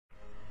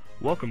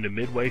Welcome to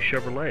Midway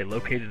Chevrolet,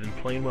 located in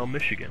Plainwell,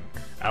 Michigan,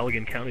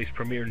 Allegan County's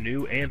premier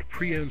new and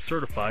pre-owned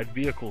certified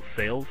vehicle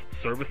sales,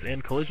 service,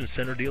 and collision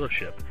center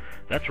dealership.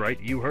 That's right,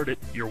 you heard it,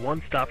 your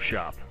one-stop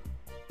shop.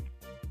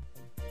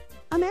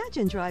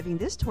 Imagine driving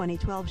this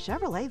 2012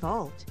 Chevrolet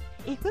Volt,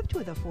 equipped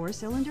with a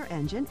 4-cylinder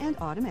engine and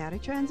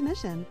automatic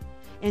transmission.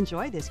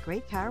 Enjoy this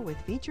great car with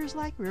features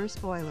like rear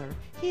spoiler,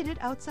 heated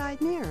outside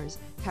mirrors,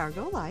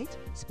 cargo light,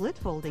 split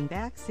folding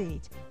back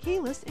seat,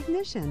 keyless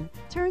ignition,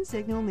 turn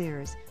signal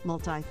mirrors,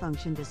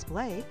 multi-function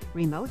display,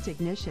 remote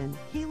ignition,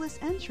 keyless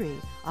entry,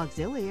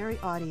 auxiliary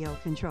audio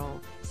control,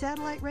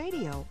 satellite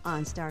radio,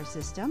 OnStar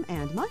system,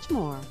 and much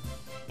more.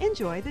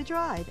 Enjoy the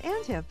drive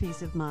and have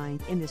peace of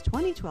mind in this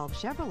 2012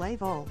 Chevrolet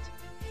Volt.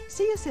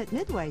 See us at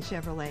Midway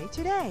Chevrolet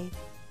today.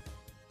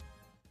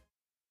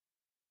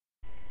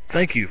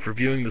 Thank you for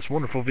viewing this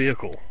wonderful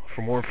vehicle.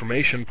 For more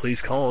information,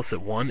 please call us at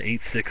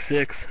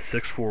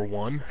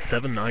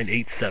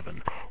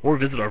 1-866-641-7987 or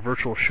visit our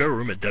virtual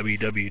showroom at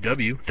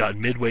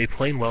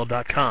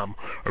www.midwayplainwell.com,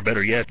 or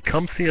better yet,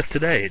 come see us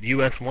today at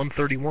US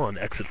 131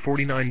 exit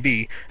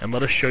 49B and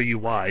let us show you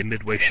why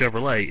Midway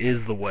Chevrolet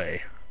is the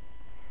way.